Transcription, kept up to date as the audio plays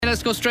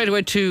let's go straight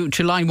away to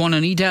line one.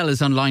 And Edel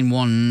is on line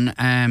one.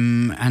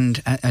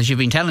 And as you've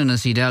been telling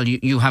us, Edel,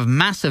 you have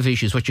massive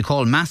issues, what you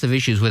call massive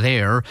issues with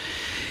air.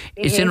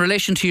 Mm-hmm. It's in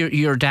relation to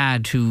your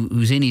dad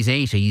who's in his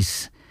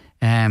 80s,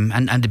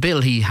 and the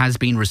bill he has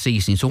been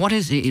receiving. So what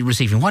is he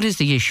receiving? What is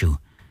the issue?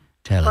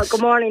 Tell us.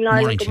 Good morning,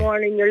 Niall. Good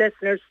morning, your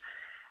listeners.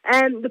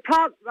 The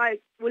problem,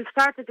 right, we'll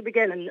start at the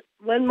beginning.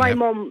 When my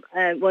mum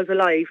was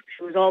alive,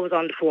 she was always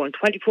on the phone,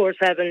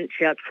 24/7.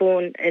 She had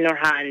phone in her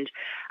hand,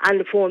 and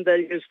the phone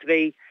bill used to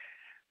be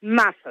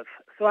massive.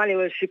 So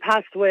anyway, she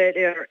passed away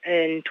there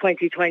in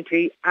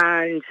 2020,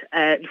 and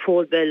the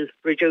phone bill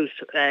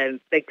reduced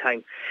big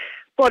time.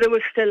 But it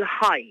was still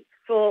high.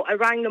 So I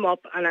rang them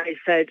up and I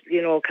said,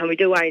 can we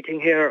do anything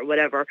here or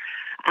whatever?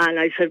 And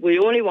I said, we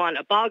only want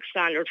a bog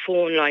standard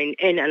phone line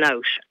in and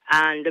out.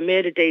 And we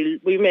made a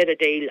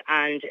deal,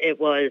 and it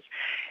was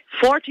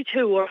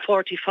 42 or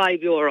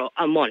 45 euro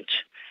a month,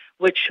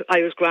 which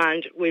I was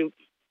grand. We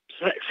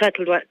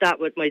settled that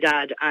with my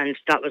dad, and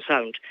that was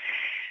sound.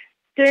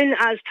 Then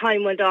as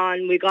time went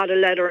on, we got a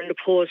letter in the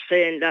post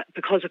saying that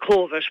because of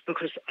COVID,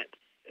 because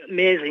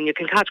amazing, you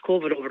can catch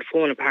COVID over the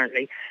phone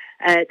apparently,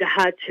 they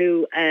had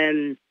to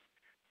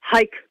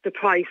hike the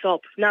price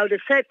up. Now they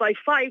said by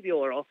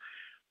 €5,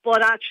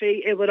 but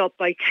actually it went up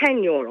by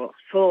 €10.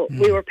 So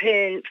we were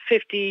paying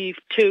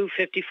 52,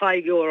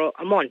 55 euro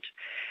a month.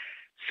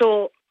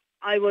 So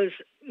I was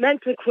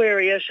meant to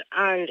query it,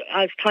 and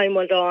as time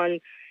went on,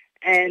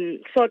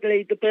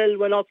 suddenly the bill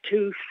went up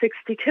to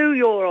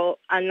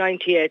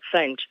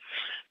 €62.98.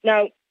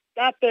 Now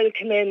that bill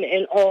came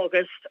in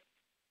August,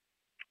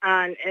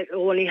 and it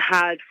only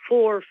had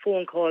 4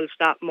 phone calls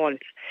that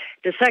month.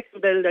 The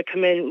second bill that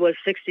came in was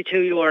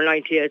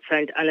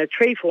 €62.98 and had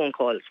 3 phone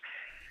calls.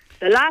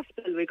 The last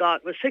bill we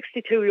got was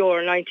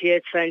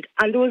 €62.98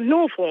 and there was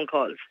no phone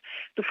calls.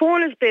 The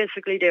phone is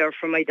basically there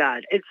for my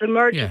dad. It's an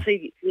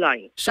emergency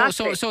line. So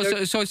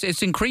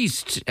it's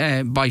increased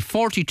by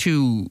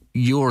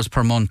 €42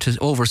 per month to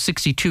over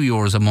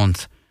 €62 a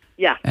month.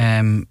 Yeah.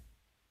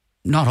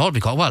 Not all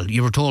because,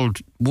 you were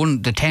told one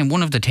of the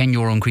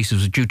 €10 increases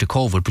was due to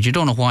COVID, but you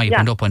don't know why it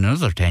went up by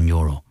another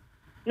 €10.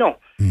 No,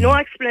 no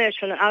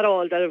explanation at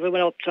all that it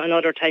went up to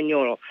another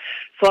 €10.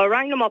 So I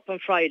rang them up on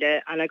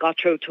Friday, and I got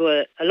through to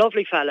a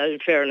lovely fella, in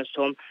fairness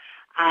to him,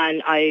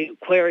 and I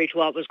queried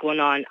what was going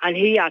on, and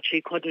he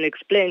actually couldn't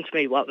explain to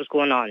me what was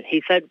going on.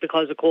 He said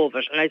because of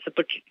COVID, and I said,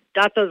 but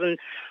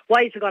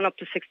why has it gone up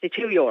to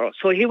 €62?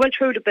 So he went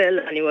through the bill,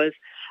 and he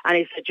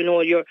said,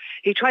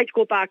 he tried to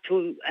go back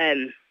to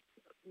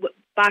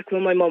back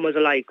when my mum was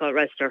alive, God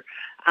rest her,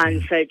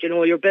 and said,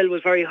 your bill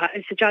was very high.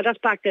 I said, yeah, that's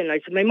back then. I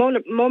said, my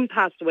mum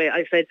passed away.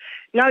 I said,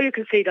 now you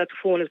can see that the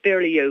phone is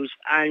barely used,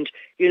 and,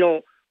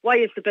 why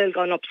is the bill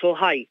gone up so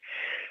high?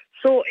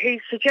 So he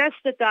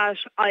suggested that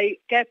I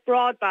get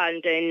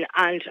broadband in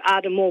and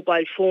add a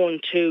mobile phone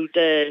to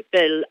the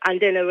bill, and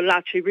then it will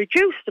actually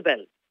reduce the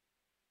bill.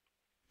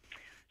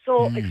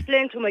 So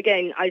explained to him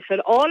again, I said,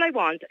 all I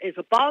want is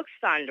a bog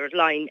standard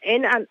line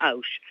in and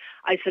out.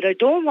 I said, I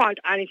don't want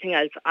anything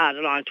else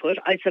added onto it.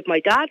 I said, my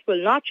dad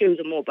will not use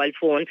a mobile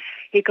phone.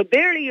 He could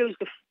barely use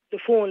the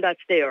phone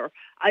that's there.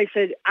 I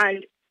said,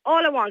 and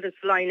all I want is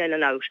the line in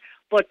and out.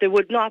 But they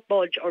would not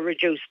budge or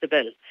reduce the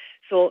bill.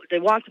 So they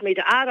wanted me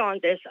to add on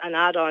this and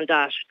add on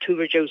that to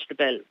reduce the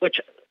bill, which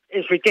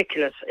is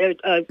ridiculous.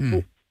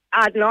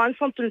 Adding on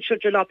something,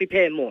 should you not be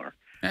paying more?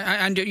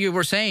 And you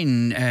were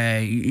saying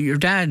your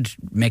dad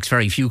makes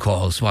very few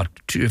calls, 4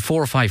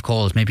 or 5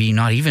 calls, maybe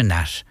not even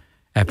that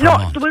per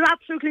month. There was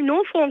absolutely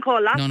no phone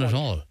call last month. None at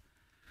all?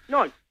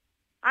 None.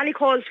 Any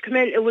calls come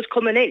in, it was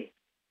coming in. Do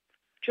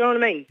you know what I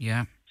mean?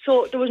 Yeah.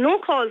 So there was no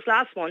calls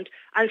last month,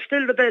 and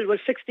still the bill was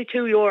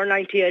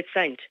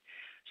 €62.98.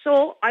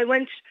 So I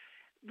went...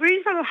 The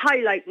reason I'm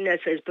highlighting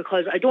this is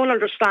because I don't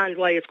understand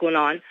why it's going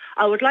on.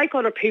 I would like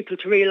other people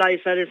to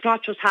realise that it's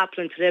not just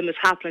happening to them, it's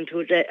happening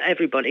to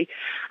everybody.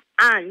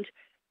 And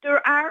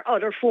there are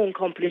other phone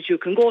companies you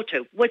can go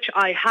to, which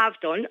I have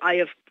done. I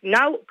have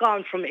now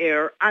gone from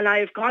Air, and I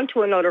have gone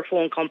to another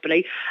phone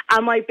company,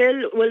 and my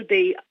bill will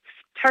be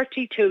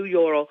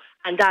 €32,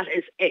 and that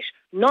is it.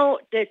 No,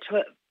 they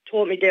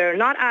told me they're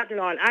not adding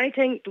on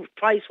anything. The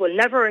price will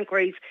never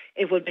increase.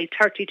 It will be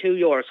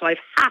 €32. So I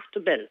have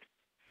to bill.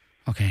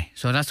 Okay,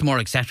 so that's more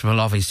acceptable,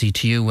 obviously,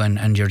 to you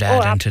and your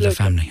dad and to the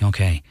family.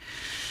 Okay.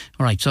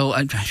 All right, so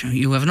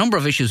you have a number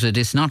of issues with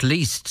this, not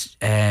least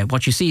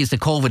what you see is the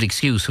COVID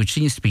excuse, which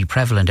seems to be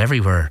prevalent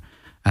everywhere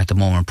at the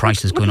moment.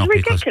 Prices going up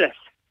because... ridiculous.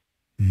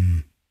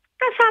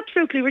 That's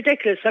absolutely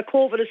ridiculous that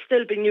COVID is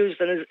still being used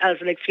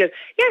as an excuse.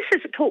 Yes,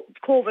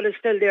 COVID is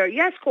still there.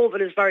 Yes,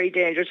 COVID is very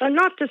dangerous. I'm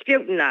not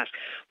disputing that.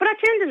 But at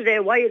the end of the day,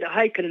 why are they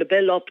hiking the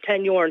bill up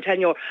 €10 and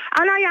 €10?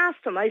 And I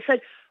asked him, I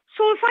said...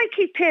 So if I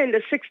keep paying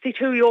the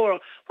 €62,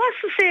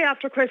 what's to say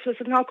after Christmas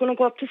it's not going to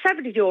go up to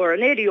 €70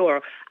 and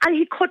 €80? And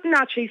he couldn't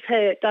actually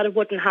say that it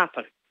wouldn't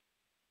happen.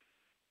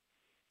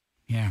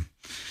 Yeah.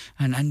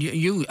 And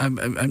you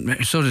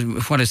sort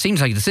of, what it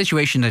seems like the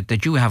situation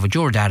that you have with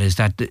your dad is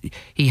that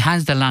he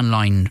has the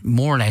landline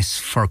more or less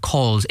for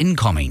calls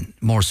incoming,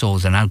 more so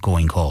than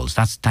outgoing calls.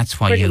 That's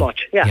why Pretty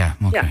much, yeah. Yeah,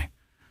 okay.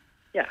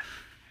 Yeah.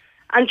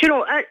 And,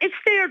 it's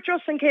there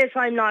just in case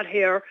I'm not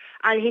here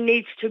and he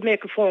needs to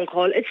make a phone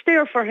call. It's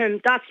there for him.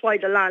 That's why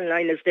the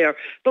landline is there.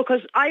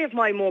 Because I have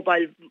my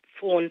mobile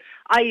phone.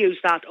 I use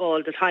that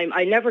all the time.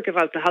 I never give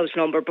out the house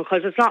number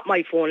because it's not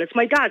my phone. It's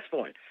my dad's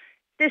phone.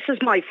 This is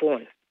my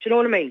phone. Do you know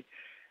what I mean?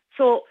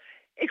 So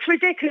it's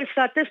ridiculous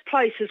that this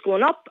price is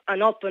going up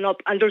and up and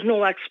up and there's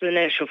no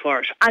explanation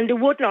for it. And they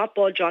would not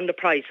budge on the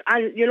price.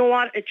 And you know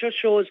what? It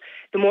just shows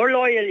the more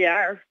loyal you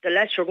are, the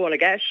less you're going to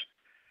get.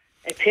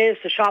 It pays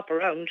to shop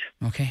around.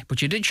 Okay,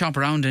 but you did shop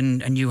around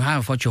and you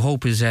have what you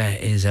hope is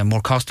a more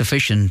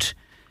cost-efficient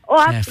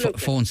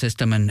phone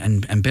system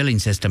and billing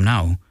system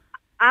now.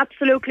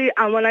 Absolutely.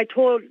 And when I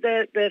told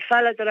the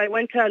fella that I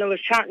went to and I was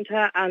chatting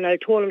to and I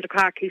told him to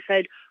crack, he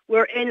said,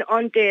 we're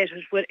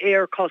inundated with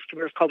Air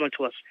customers coming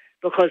to us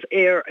because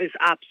Air is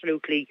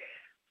absolutely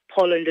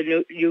pulling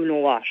the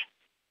you-know-what.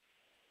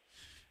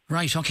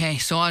 Right, okay.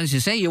 So as you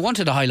say, you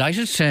wanted to highlight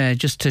it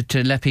just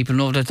to let people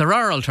know that there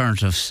are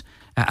alternatives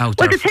out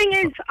there. Well, the thing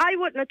is, I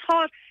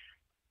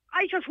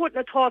just wouldn't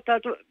have thought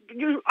that.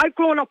 I've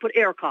grown up with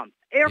Aircom.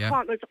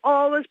 Aircom has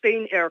always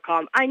been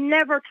Aircom. I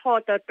never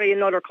thought that'd be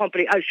another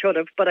company. I should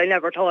have, but I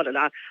never thought of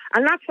that.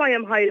 And that's why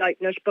I'm highlighting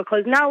it,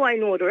 because now I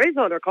know there is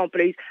other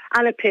companies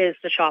and it pays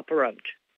to shop around.